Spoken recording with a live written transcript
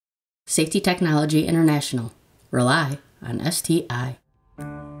Safety Technology International. Rely on STI.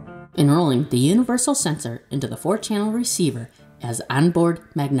 Enrolling the universal sensor into the 4-channel receiver as onboard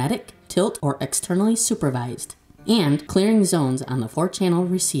magnetic, tilt, or externally supervised, and clearing zones on the 4-channel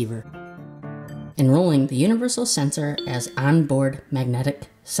receiver. Enrolling the universal sensor as onboard magnetic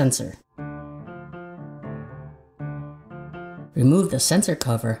sensor. Remove the sensor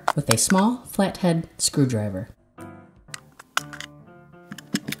cover with a small flathead screwdriver.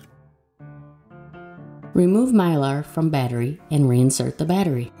 Remove mylar from battery and reinsert the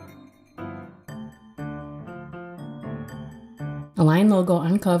battery. Align logo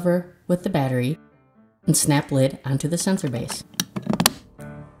on cover with the battery and snap lid onto the sensor base.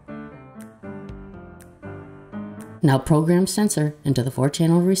 Now program sensor into the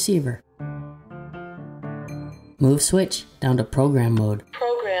 4-channel receiver. Move switch down to program mode.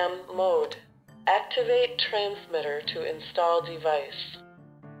 Program mode. Activate transmitter to install device.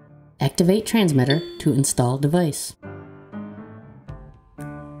 Activate transmitter to install device.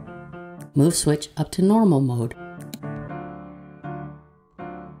 Move switch up to normal mode.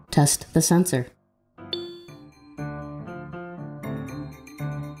 Test the sensor.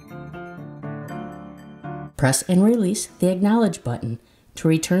 Press and release the acknowledge button to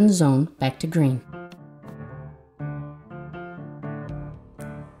return zone back to green.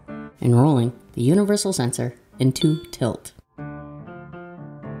 Enrolling the universal sensor into tilt.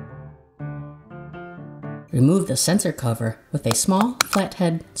 Remove the sensor cover with a small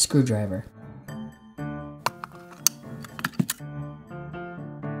flathead screwdriver.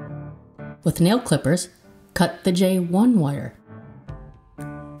 With nail clippers, cut the J1 wire.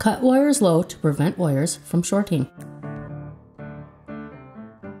 Cut wires low to prevent wires from shorting.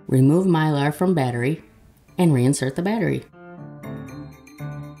 Remove mylar from battery and reinsert the battery.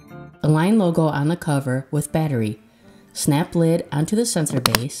 Align logo on the cover with battery. Snap lid onto the sensor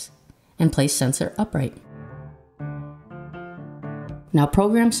base and place sensor upright. Now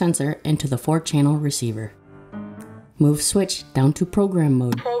program sensor into the 4-channel receiver. Move switch down to program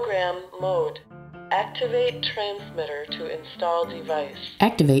mode. Program mode. Activate transmitter to install device.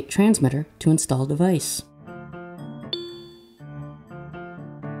 Activate transmitter to install device.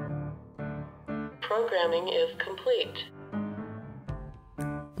 Programming is complete.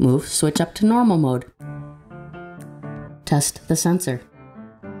 Move switch up to normal mode. Test the sensor.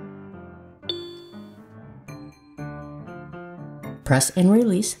 Press and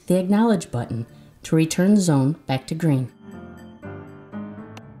release the acknowledge button to return zone back to green.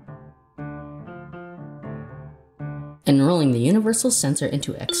 Enrolling the universal sensor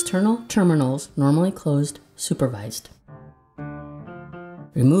into external terminals normally closed, supervised.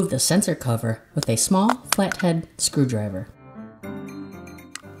 Remove the sensor cover with a small flathead screwdriver.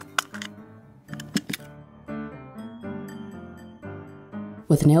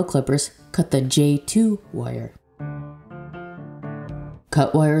 With nail clippers, cut the J2 wire.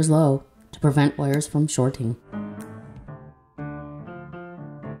 Cut wires low to prevent wires from shorting.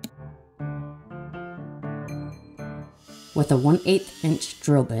 With a 1/8 inch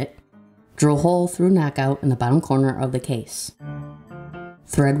drill bit, drill hole through knockout in the bottom corner of the case.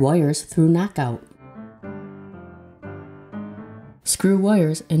 Thread wires through knockout. Screw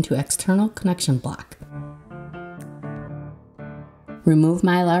wires into external connection block. Remove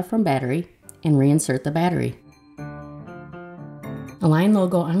mylar from battery and reinsert the battery. Align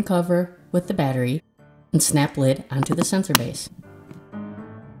logo on cover with the battery and snap lid onto the sensor base.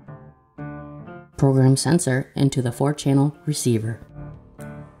 Program sensor into the 4-channel receiver.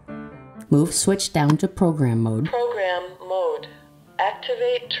 Move switch down to program mode. Program mode.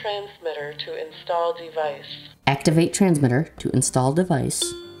 Activate transmitter to install device. Activate transmitter to install device.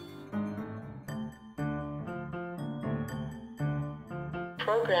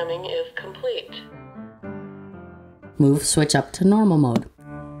 Programming is complete. Move switch up to normal mode.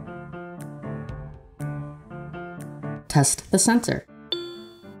 Test the sensor.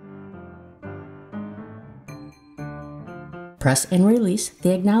 Press and release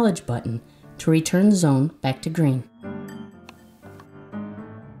the acknowledge button to return zone back to green.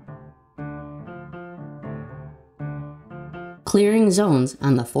 Clearing zones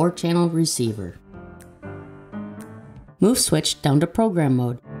on the 4-channel receiver. Move switch down to program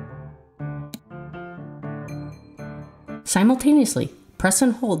mode. Simultaneously, press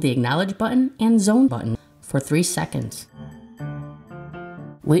and hold the acknowledge button and zone button for 3 seconds.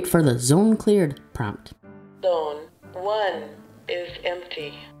 Wait for the zone cleared prompt. Zone 1 is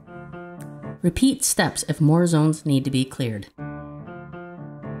empty. Repeat steps if more zones need to be cleared.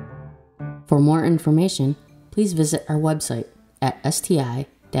 For more information, please visit our website at sti-usa.com.